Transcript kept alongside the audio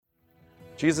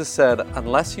Jesus said,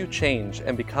 "Unless you change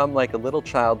and become like a little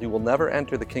child, you will never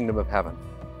enter the kingdom of heaven."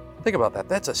 Think about that.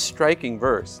 That's a striking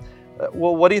verse.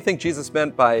 Well, what do you think Jesus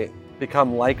meant by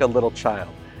become like a little child?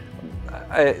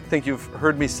 I think you've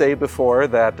heard me say before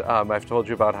that I've told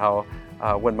you about how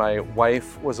when my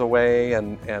wife was away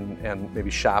and maybe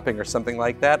shopping or something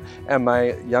like that, and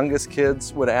my youngest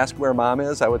kids would ask where mom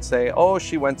is, I would say, "Oh,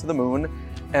 she went to the moon."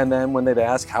 And then when they'd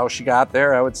ask how she got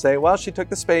there, I would say, "Well, she took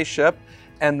the spaceship."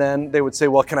 And then they would say,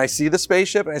 "Well, can I see the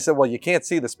spaceship?" And I said, "Well, you can't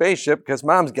see the spaceship because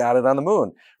mom's got it on the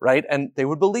moon," right? And they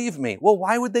would believe me. Well,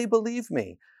 why would they believe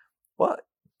me? Well,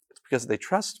 it's because they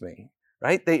trust me,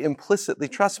 right? They implicitly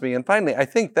trust me. And finally, I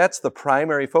think that's the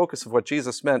primary focus of what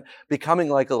Jesus meant, becoming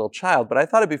like a little child. But I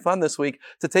thought it'd be fun this week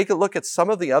to take a look at some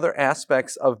of the other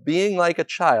aspects of being like a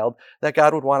child that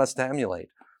God would want us to emulate.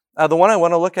 The one I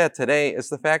want to look at today is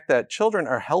the fact that children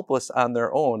are helpless on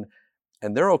their own,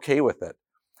 and they're okay with it.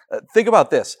 Think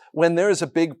about this. When there is a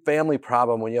big family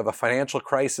problem, when you have a financial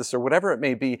crisis or whatever it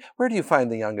may be, where do you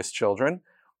find the youngest children?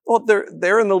 Well,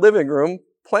 they're in the living room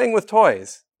playing with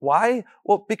toys. Why?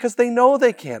 Well, because they know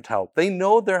they can't help. They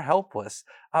know they're helpless.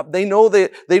 They know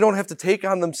that they don't have to take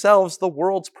on themselves the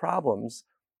world's problems.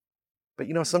 But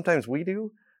sometimes we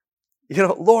do.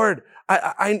 Lord,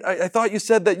 I thought you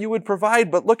said that you would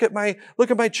provide, but look at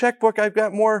my checkbook. I've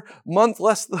got more month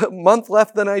left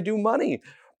than I do money.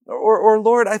 Or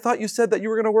Lord, I thought you said that you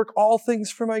were going to work all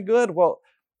things for my good. Well,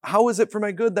 how is it for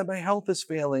my good that my health is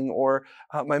failing, or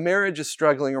my marriage is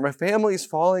struggling, or my family is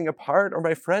falling apart, or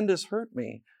my friend has hurt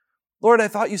me? Lord, I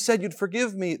thought you said you'd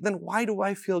forgive me. Then why do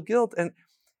I feel guilt?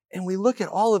 And we look at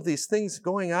all of these things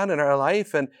going on in our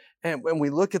life, and when we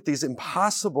look at these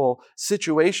impossible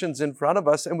situations in front of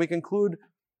us, and we conclude,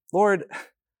 Lord,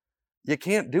 you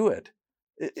can't do it.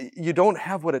 You don't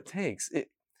have what it takes.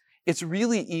 It's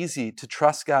really easy to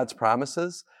trust God's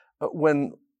promises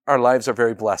when our lives are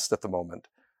very blessed at the moment.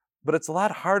 But it's a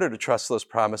lot harder to trust those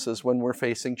promises when we're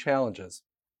facing challenges.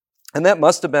 And that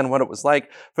must have been what it was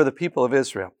like for the people of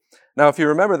Israel. Now, if you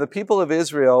remember, the people of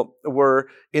Israel were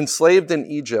enslaved in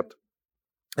Egypt,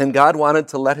 and God wanted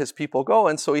to let his people go.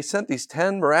 And so he sent these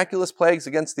 10 miraculous plagues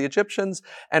against the Egyptians.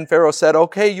 And Pharaoh said,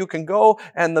 "Okay, you can go."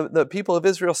 And the people of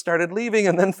Israel started leaving.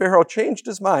 And then Pharaoh changed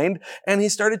his mind and he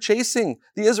started chasing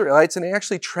the Israelites, and he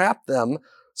actually trapped them.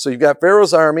 So you've got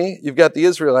Pharaoh's army, you've got the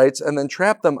Israelites, and then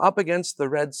trapped them up against the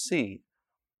Red Sea.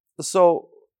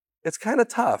 So it's kind of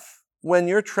tough when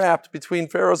you're trapped between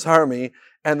Pharaoh's army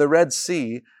and the Red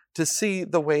Sea to see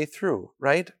the way through,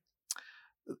 right?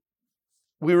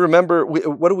 We remember,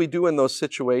 what do we do in those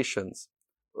situations?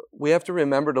 We have to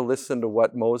remember to listen to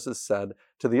what Moses said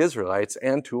to the Israelites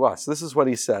and to us. This is what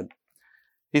he said.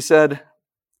 He said,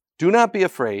 "Do not be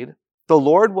afraid. The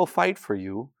Lord will fight for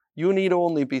you. You need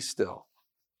only be still."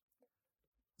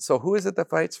 So who is it that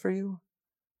fights for you?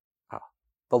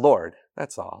 The Lord,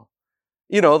 that's all.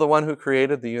 The one who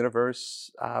created the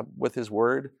universe with his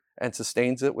word and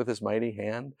sustains it with his mighty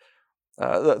hand.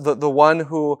 The one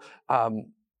who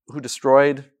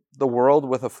destroyed the world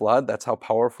with a flood. That's how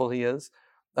powerful he is.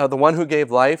 The one who gave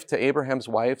life to Abraham's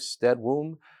wife's dead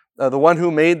womb. The one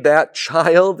who made that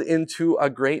child into a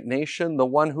great nation. The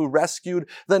one who rescued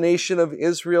the nation of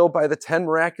Israel by the 10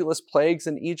 miraculous plagues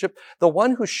in Egypt. The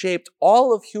one who shaped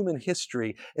all of human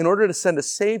history in order to send a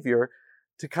Savior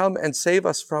to come and save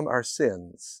us from our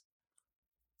sins.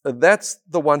 That's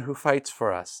the one who fights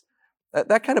for us.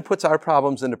 That kind of puts our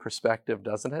problems into perspective,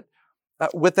 doesn't it?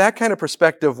 With that kind of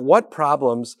perspective, what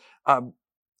problems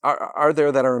are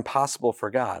there that are impossible for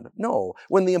God? No.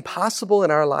 When the impossible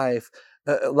in our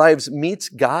lives meets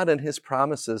God and his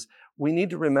promises, we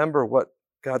need to remember what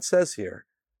God says here.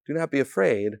 Do not be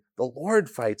afraid. The Lord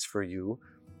fights for you.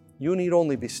 You need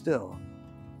only be still.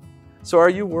 So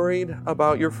are you worried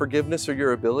about your forgiveness or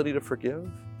your ability to forgive?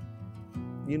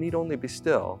 You need only be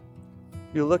still.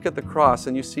 You look at the cross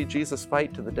and you see Jesus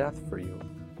fight to the death for you.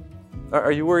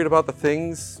 Are you worried about the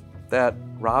things that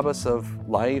rob us of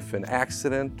life and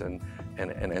accident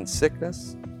and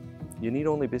sickness? You need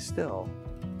only be still.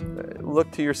 Look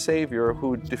to your Savior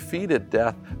who defeated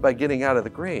death by getting out of the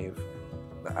grave.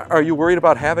 Are you worried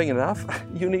about having enough?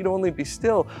 You need only be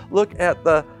still. Look at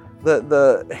the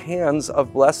hands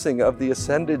of blessing of the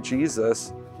ascended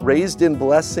Jesus raised in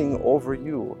blessing over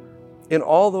you. In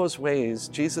all those ways,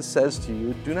 Jesus says to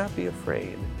you, do not be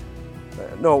afraid.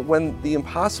 No, when the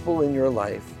impossible in your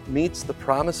life meets the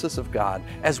promises of God,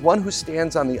 as one who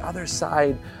stands on the other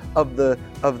side of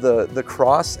the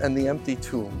cross and the empty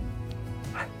tomb,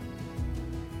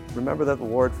 remember that the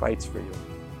Lord fights for you.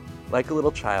 Like a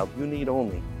little child, you need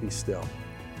only be still.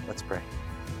 Let's pray.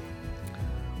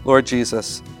 Lord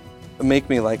Jesus, make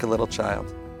me like a little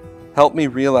child. Help me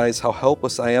realize how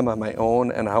helpless I am on my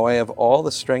own and how I have all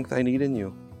the strength I need in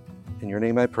you. In your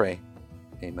name I pray.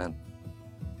 Amen.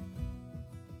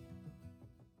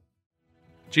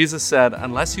 Jesus said,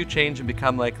 "Unless you change and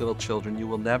become like little children, you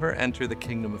will never enter the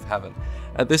kingdom of heaven."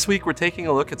 This week, we're taking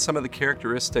a look at some of the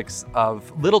characteristics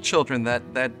of little children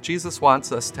that Jesus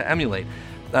wants us to emulate.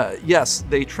 Yes,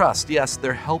 they trust. Yes,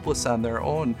 they're helpless on their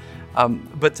own.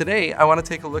 But today, I want to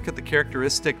take a look at the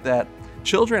characteristic that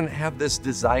children have this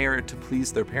desire to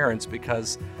please their parents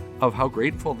because of how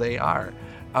grateful they are.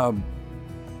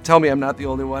 Tell me I'm not the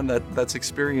only one that's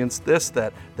experienced this,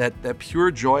 that pure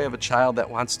joy of a child that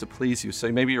wants to please you.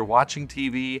 So maybe you're watching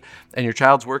TV and your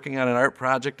child's working on an art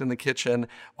project in the kitchen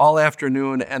all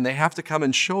afternoon, and they have to come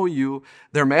and show you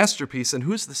their masterpiece. And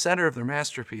who's the center of their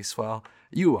masterpiece? Well,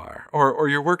 you are. Or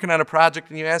you're working on a project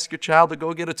and you ask your child to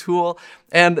go get a tool,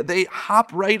 and they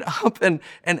hop right up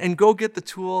and go get the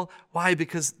tool. Why?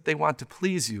 Because they want to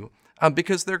please you,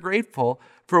 because they're grateful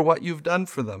for what you've done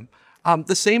for them.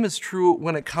 The same is true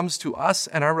when it comes to us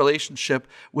and our relationship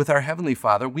with our Heavenly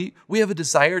Father. We have a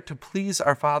desire to please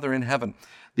our Father in heaven.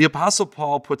 The Apostle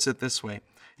Paul puts it this way.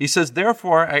 He says,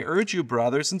 "Therefore, I urge you,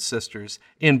 brothers and sisters,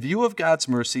 in view of God's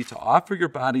mercy, to offer your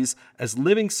bodies as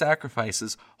living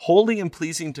sacrifices, holy and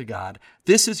pleasing to God.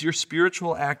 This is your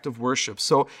spiritual act of worship."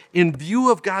 So in view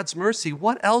of God's mercy,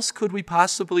 what else could we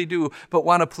possibly do but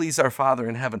want to please our Father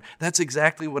in heaven? That's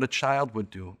exactly what a child would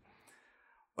do.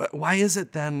 Why is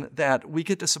it then that we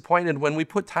get disappointed when we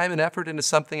put time and effort into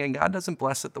something and God doesn't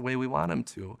bless it the way we want Him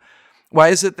to? Why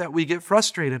is it that we get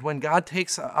frustrated when God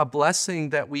takes a blessing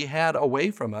that we had away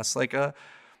from us, like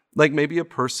maybe a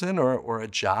person or a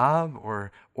job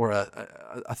or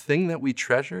a thing that we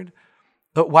treasured?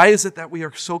 But why is it that we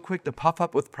are so quick to puff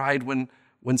up with pride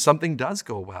when something does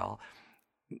go well?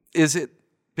 Is it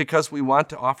because we want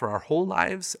to offer our whole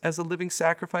lives as a living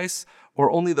sacrifice,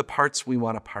 or only the parts we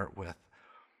want to part with?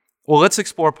 Well, let's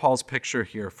explore Paul's picture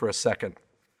here for a second.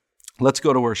 Let's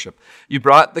go to worship. You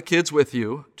brought the kids with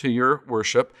you to your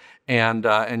worship, and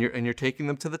you're taking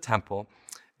them to the temple.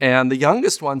 And the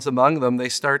youngest ones among them, they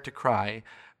start to cry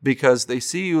because they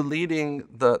see you leading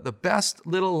the best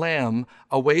little lamb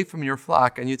away from your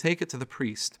flock, and you take it to the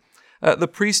priest. The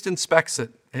priest inspects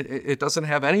it. It doesn't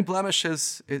have any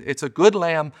blemishes. It's a good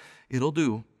lamb. It'll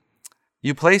do.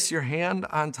 You place your hand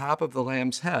on top of the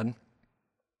lamb's head,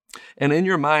 and in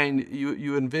your mind,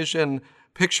 you envision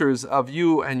pictures of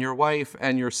you and your wife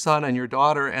and your son and your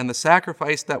daughter and the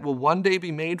sacrifice that will one day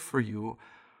be made for you.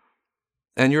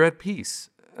 And you're at peace,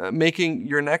 making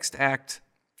your next act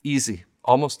easy,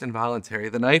 almost involuntary.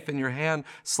 The knife in your hand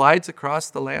slides across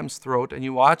the lamb's throat, and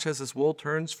you watch as his wool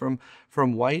turns from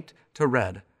white to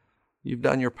red. You've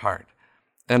done your part.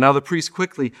 And now the priest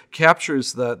quickly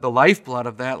captures the lifeblood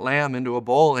of that lamb into a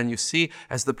bowl, and you see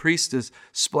as the priest is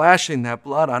splashing that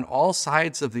blood on all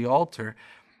sides of the altar,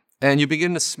 and you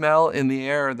begin to smell in the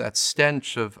air that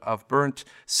stench of burnt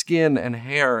skin and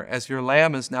hair as your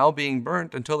lamb is now being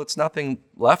burnt until it's nothing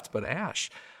left but ash.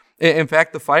 In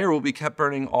fact, the fire will be kept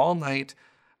burning all night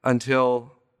to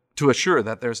assure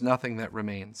that there's nothing that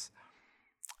remains.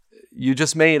 You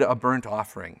just made a burnt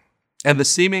offering. And the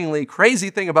seemingly crazy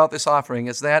thing about this offering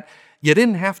is that you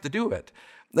didn't have to do it.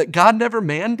 That God never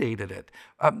mandated it.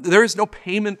 There is no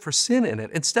payment for sin in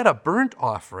it. Instead, a burnt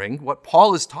offering, what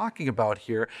Paul is talking about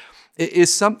here,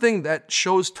 is something that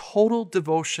shows total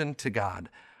devotion to God.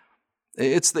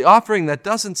 It's the offering that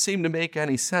doesn't seem to make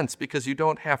any sense because you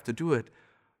don't have to do it,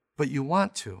 but you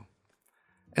want to.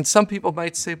 And some people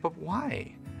might say, but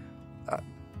why?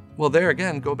 Well, there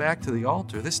again, go back to the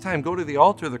altar. This time, go to the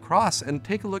altar of the cross and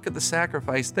take a look at the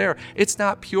sacrifice there. It's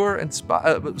not pure and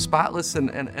spotless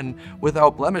and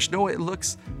without blemish. No, it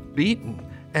looks beaten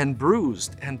and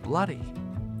bruised and bloody.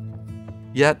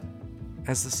 Yet,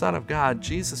 as the Son of God,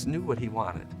 Jesus knew what He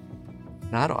wanted.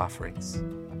 Not offerings,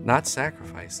 not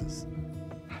sacrifices.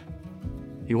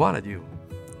 He wanted you.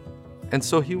 And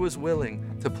so He was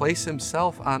willing to place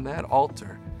Himself on that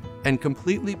altar and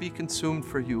completely be consumed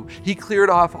for you. He cleared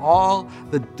off all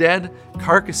the dead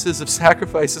carcasses of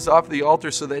sacrifices off the altar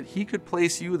so that He could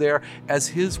place you there as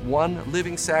His one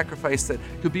living sacrifice that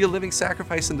could be a living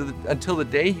sacrifice until the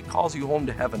day He calls you home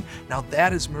to heaven. Now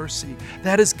that is mercy.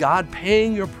 That is God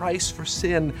paying your price for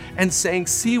sin and saying,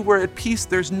 see, we're at peace.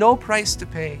 There's no price to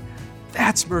pay.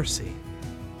 That's mercy.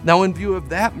 Now in view of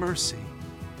that mercy,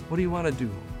 what do you want to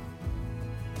do?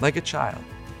 Like a child,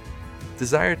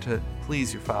 desire to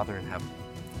please your Father in heaven.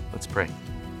 Let's pray.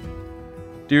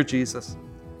 Dear Jesus,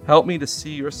 help me to see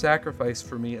your sacrifice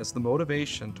for me as the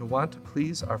motivation to want to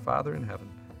please our Father in heaven.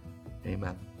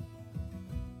 Amen.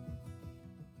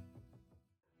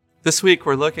 This week,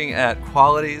 we're looking at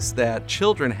qualities that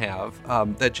children have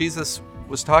that Jesus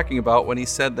was talking about when he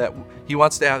said that he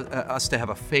wants to have, us to have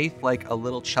a faith like a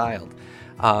little child.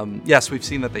 Yes, we've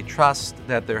seen that they trust,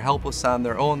 that they're helpless on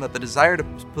their own, that the desire to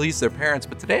please their parents.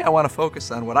 But today I want to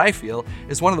focus on what I feel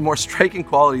is one of the more striking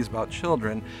qualities about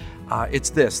children.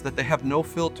 It's this, that they have no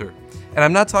filter. And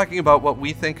I'm not talking about what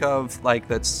we think of, like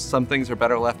that some things are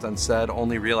better left unsaid,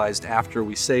 only realized after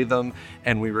we say them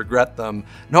and we regret them.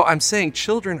 No, I'm saying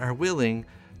children are willing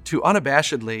to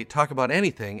unabashedly talk about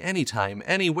anything, anytime,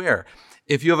 anywhere.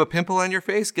 If you have a pimple on your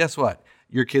face, guess what?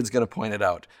 Your kid's going to point it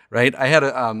out, right? I had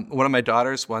one of my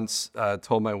daughters once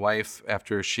told my wife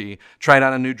after she tried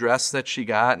on a new dress that she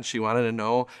got and she wanted to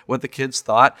know what the kids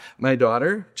thought. My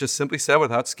daughter just simply said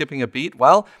without skipping a beat,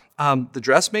 well, the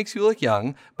dress makes you look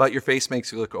young, but your face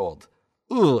makes you look old.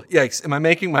 Ooh, yikes. Am I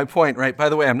making my point right? By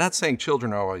the way, I'm not saying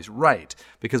children are always right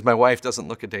because my wife doesn't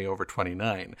look a day over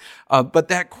 29. But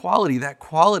that quality,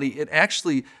 it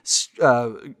actually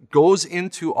goes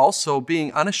into also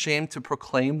being unashamed to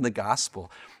proclaim the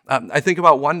gospel. I think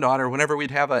about one daughter, whenever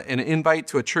we'd have an invite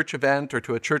to a church event or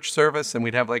to a church service and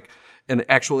we'd have like an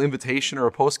actual invitation or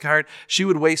a postcard, she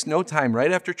would waste no time.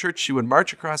 Right after church, she would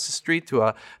march across the street to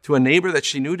a neighbor that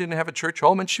she knew didn't have a church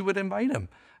home and she would invite him.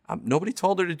 Nobody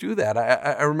told her to do that.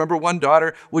 I remember one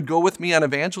daughter would go with me on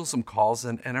evangelism calls,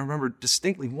 and I remember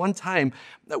distinctly one time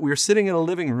that we were sitting in a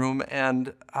living room,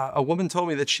 and a woman told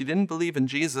me that she didn't believe in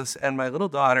Jesus, and my little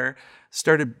daughter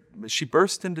she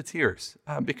burst into tears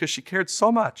because she cared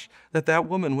so much that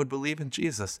woman would believe in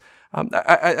Jesus.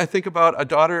 I think about a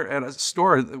daughter at a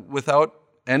store without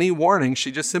any warning.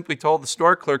 She just simply told the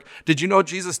store clerk, "Did you know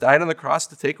Jesus died on the cross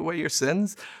to take away your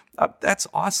sins?" That's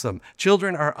awesome.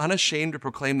 Children are unashamed to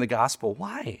proclaim the gospel.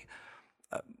 Why?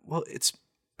 Well, it's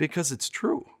because it's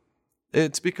true.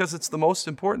 It's because it's the most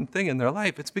important thing in their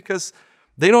life. It's because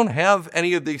they don't have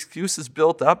any of the excuses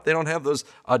built up. They don't have those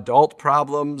adult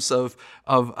problems of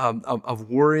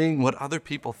worrying what other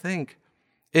people think.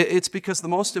 It's because the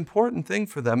most important thing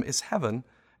for them is heaven,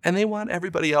 and they want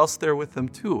everybody else there with them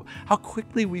too. How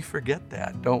quickly we forget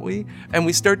that, don't we? And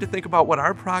we start to think about what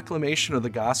our proclamation of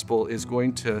the gospel is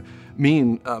going to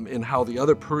mean in how the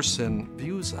other person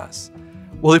views us.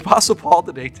 Well, the Apostle Paul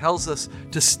today tells us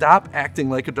to stop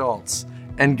acting like adults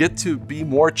and get to be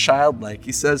more childlike.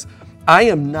 He says, "I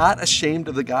am not ashamed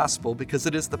of the gospel because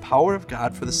it is the power of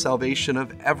God for the salvation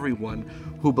of everyone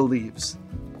who believes."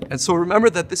 And so remember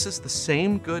that this is the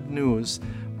same good news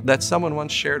that someone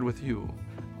once shared with you.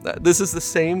 This is the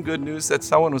same good news that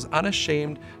someone was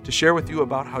unashamed to share with you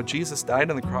about how Jesus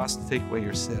died on the cross to take away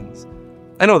your sins.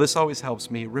 I know this always helps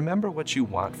me. Remember what you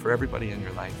want for everybody in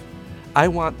your life. I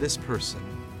want this person,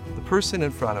 the person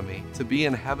in front of me, to be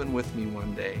in heaven with me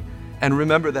one day. And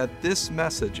remember that this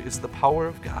message is the power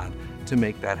of God to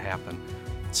make that happen.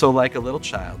 So like a little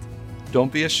child,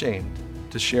 don't be ashamed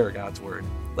to share God's word.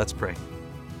 Let's pray.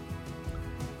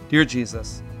 Dear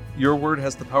Jesus, your word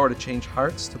has the power to change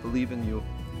hearts to believe in you.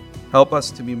 Help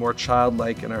us to be more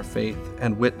childlike in our faith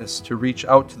and witness to reach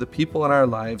out to the people in our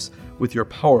lives with your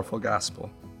powerful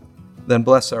gospel. Then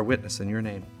bless our witness in your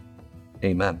name.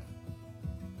 Amen.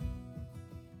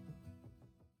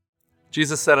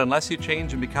 Jesus said, unless you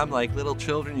change and become like little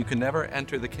children, you can never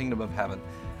enter the kingdom of heaven.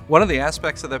 One of the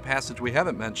aspects of that passage we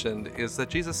haven't mentioned is that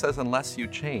Jesus says, unless you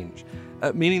change,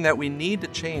 meaning that we need to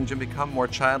change and become more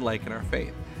childlike in our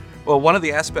faith. Well, one of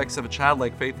the aspects of a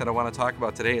childlike faith that I want to talk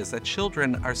about today is that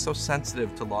children are so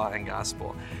sensitive to law and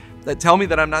gospel. That tell me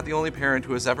that I'm not the only parent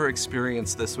who has ever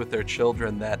experienced this with their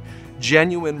children, that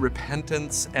genuine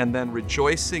repentance and then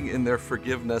rejoicing in their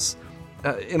forgiveness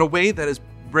in a way that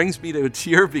brings me to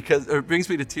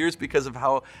tears because of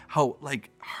how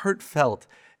like heartfelt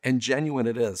and genuine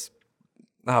it is.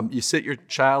 You sit your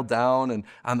child down and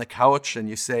on the couch and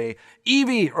you say,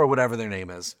 "Evie," or whatever their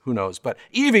name is, who knows? But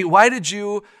 "Evie, why did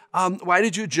you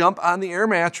jump on the air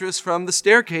mattress from the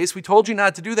staircase? We told you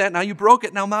not to do that. Now you broke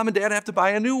it. Now mom and dad have to buy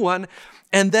a new one."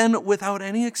 And then without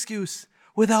any excuse,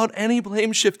 without any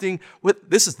blame shifting,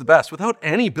 this is the best, without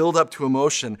any build up to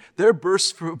emotion, there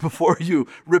bursts before you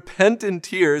repentant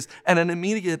tears and an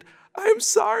immediate, "I'm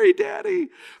sorry, Daddy."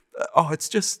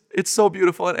 It's so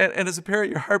beautiful. And as a parent,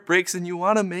 your heart breaks and you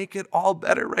want to make it all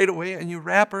better right away. And you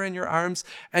wrap her in your arms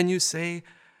and you say,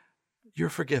 "You're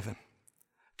forgiven.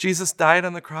 Jesus died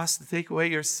on the cross to take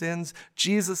away your sins.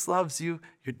 Jesus loves you.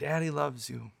 Your daddy loves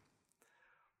you."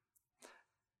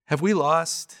 Have we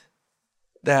lost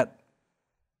that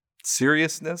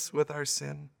seriousness with our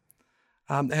sin?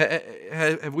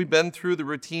 Have we been through the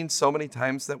routine so many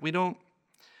times that we don't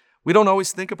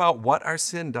always think about what our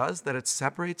sin does, that it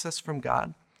separates us from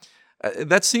God?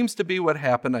 That seems to be what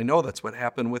happened. I know that's what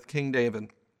happened with King David.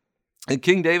 And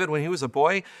King David, when he was a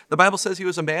boy, the Bible says he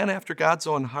was a man after God's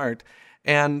own heart.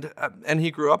 And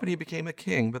he grew up and he became a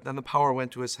king, but then the power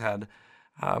went to his head.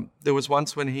 There was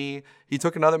once when he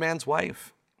took another man's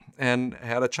wife and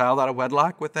had a child out of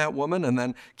wedlock with that woman and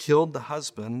then killed the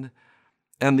husband.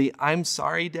 And the "I'm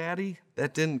sorry, Daddy,"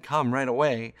 that didn't come right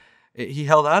away. He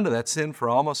held on to that sin for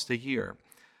almost a year.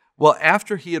 Well,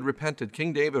 after he had repented,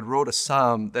 King David wrote a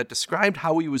psalm that described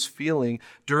how he was feeling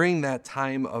during that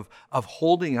time of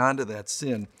holding on to that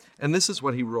sin. And this is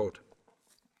what he wrote.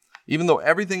 Even though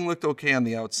everything looked okay on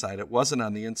the outside, it wasn't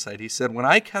on the inside. He said, "When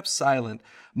I kept silent,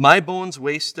 my bones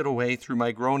wasted away through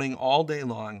my groaning all day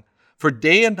long. For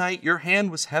day and night your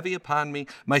hand was heavy upon me.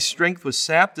 My strength was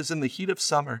sapped as in the heat of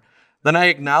summer. Then I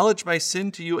acknowledged my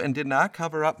sin to you and did not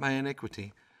cover up my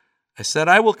iniquity. I said,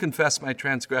 I will confess my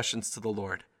transgressions to the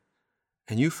Lord,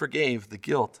 and you forgave the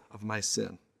guilt of my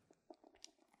sin."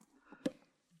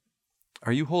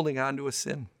 Are you holding on to a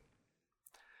sin?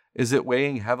 Is it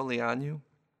weighing heavily on you?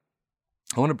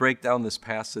 I want to break down this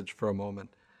passage for a moment.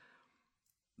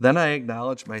 Then I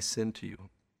acknowledge my sin to you.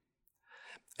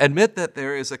 Admit that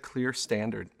there is a clear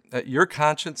standard. Your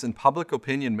conscience and public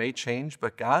opinion may change,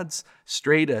 but God's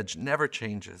straight edge never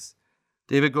changes.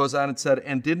 David goes on and said,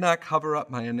 "And did not cover up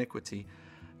my iniquity."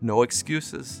 No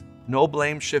excuses, no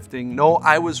blame shifting, no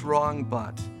 "I was wrong,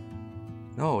 but."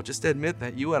 No, just admit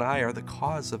that you and I are the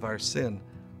cause of our sin.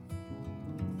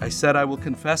 I said, "I will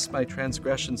confess my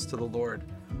transgressions to the Lord."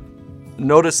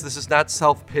 Notice this is not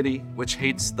self-pity, which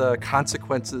hates the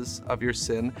consequences of your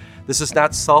sin. This is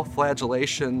not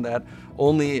self-flagellation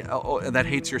that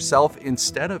hates yourself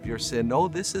instead of your sin. No,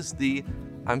 this is the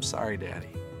 "I'm sorry,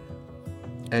 Daddy,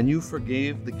 and you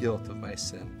forgave the guilt of my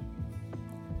sin."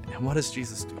 And what does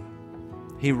Jesus do?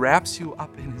 He wraps you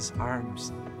up in his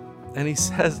arms, and he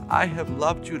says, "I have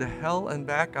loved you to hell and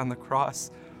back on the cross.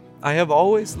 I have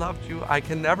always loved you. I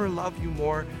can never love you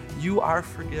more. You are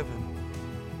forgiven."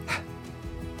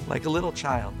 Like a little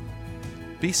child,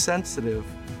 be sensitive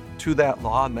to that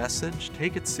law message.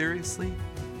 Take it seriously,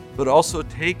 but also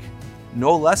take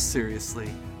no less seriously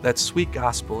that sweet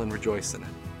gospel and rejoice in it.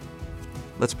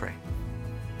 Let's pray.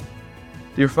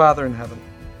 Dear Father in heaven,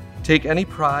 take any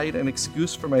pride and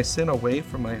excuse for my sin away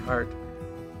from my heart.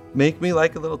 Make me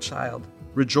like a little child,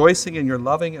 rejoicing in your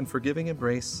loving and forgiving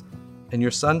embrace. In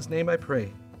your Son's name I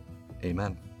pray.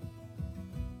 Amen.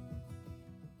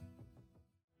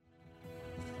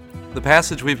 The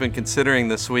passage we've been considering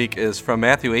this week is from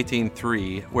Matthew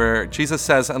 18:3, where Jesus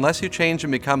says, "Unless you change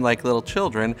and become like little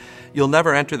children, you'll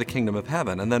never enter the kingdom of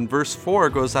heaven." And then verse 4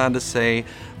 goes on to say,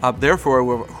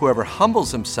 "Therefore, whoever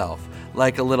humbles himself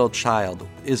like a little child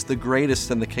is the greatest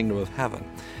in the kingdom of heaven."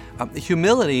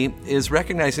 Humility is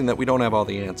recognizing that we don't have all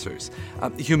the answers.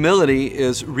 Humility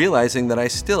is realizing that I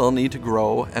still need to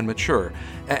grow and mature.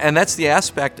 And that's the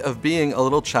aspect of being a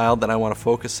little child that I want to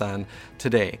focus on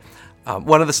today.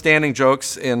 One of the standing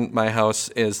jokes in my house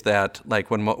is that,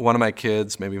 like, when one of my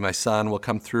kids, maybe my son, will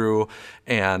come through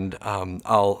and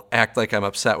I'll act like I'm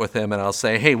upset with him and I'll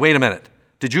say, "Hey, wait a minute.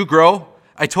 Did you grow?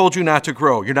 I told you not to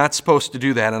grow. You're not supposed to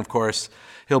do that." And of course,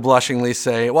 he'll blushingly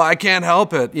say, "Well, I can't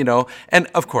help it, you know." And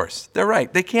of course, they're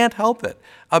right. They can't help it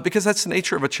because that's the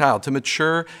nature of a child, to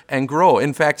mature and grow.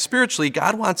 In fact, spiritually,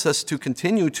 God wants us to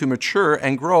continue to mature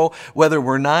and grow, whether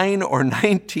we're 9 or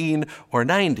 19 or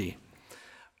 90.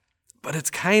 But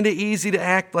it's kind of easy to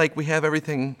act like we have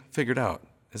everything figured out,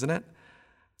 isn't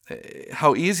it?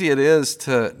 How easy it is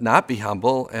to not be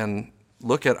humble and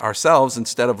look at ourselves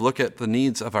instead of look at the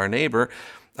needs of our neighbor.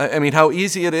 I mean, how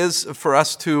easy it is for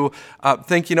us to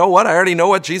think, you know what, I already know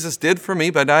what Jesus did for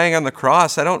me by dying on the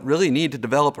cross. I don't really need to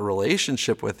develop a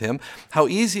relationship with him. How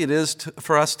easy it is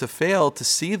for us to fail to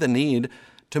see the need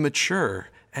to mature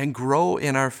and grow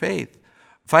in our faith.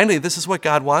 Finally, this is what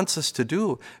God wants us to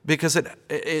do because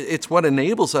it's what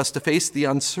enables us to face the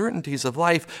uncertainties of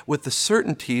life with the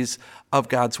certainties of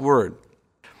God's word.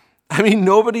 I mean,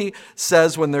 nobody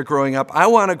says when they're growing up, "I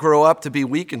want to grow up to be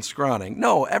weak and scrawny."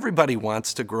 No, everybody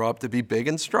wants to grow up to be big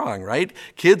and strong, right?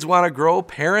 Kids want to grow.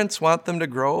 Parents want them to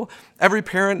grow. Every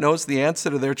parent knows the answer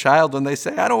to their child when they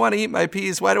say, "I don't want to eat my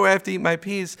peas. Why do I have to eat my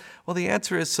peas?" Well, the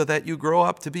answer is so that you grow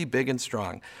up to be big and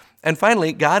strong. And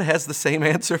finally, God has the same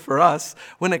answer for us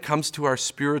when it comes to our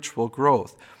spiritual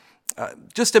growth.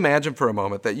 Just imagine for a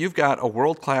moment that you've got a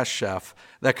world-class chef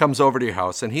that comes over to your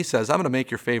house and he says, "I'm going to make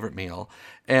your favorite meal.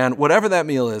 And whatever that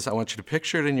meal is, I want you to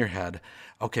picture it in your head.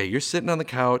 Okay, you're sitting on the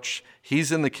couch.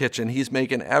 He's in the kitchen. He's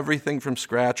making everything from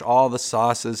scratch, all the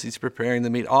sauces. He's preparing the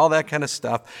meat, all that kind of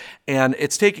stuff. And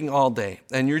it's taking all day.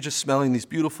 And you're just smelling these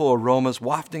beautiful aromas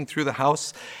wafting through the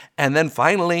house. And then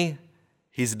finally,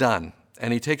 he's done.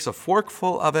 And he takes a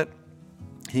forkful of it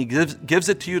He gives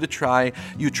it to you to try.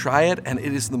 You try it, and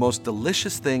it is the most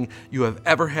delicious thing you have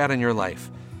ever had in your life.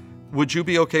 Would you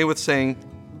be okay with saying,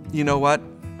 you know what?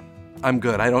 I'm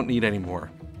good. I don't need any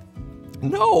more.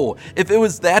 No, if it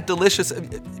was that delicious,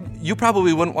 you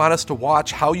probably wouldn't want us to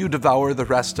watch how you devour the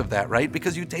rest of that, right?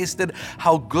 Because you tasted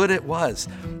how good it was.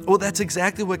 Well, that's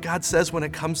exactly what God says when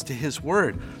it comes to His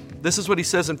Word. This is what He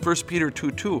says in 1 Peter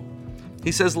 2:2.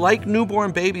 He says, like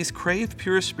newborn babies, crave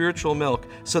pure spiritual milk,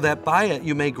 so that by it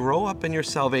you may grow up in your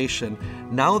salvation,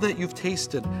 now that you've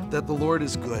tasted that the Lord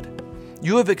is good.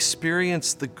 You have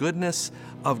experienced the goodness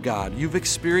of God. You've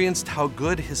experienced how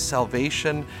good His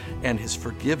salvation and His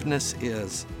forgiveness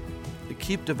is.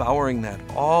 Keep devouring that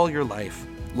all your life.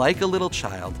 Like a little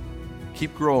child,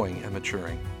 keep growing and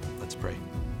maturing. Let's pray.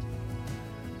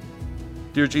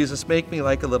 Dear Jesus, make me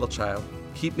like a little child.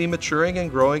 Keep me maturing and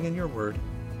growing in your word.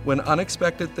 When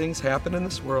unexpected things happen in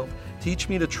this world, teach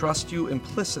me to trust you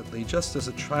implicitly, just as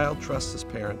a child trusts his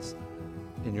parents.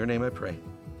 In your name I pray.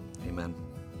 Amen.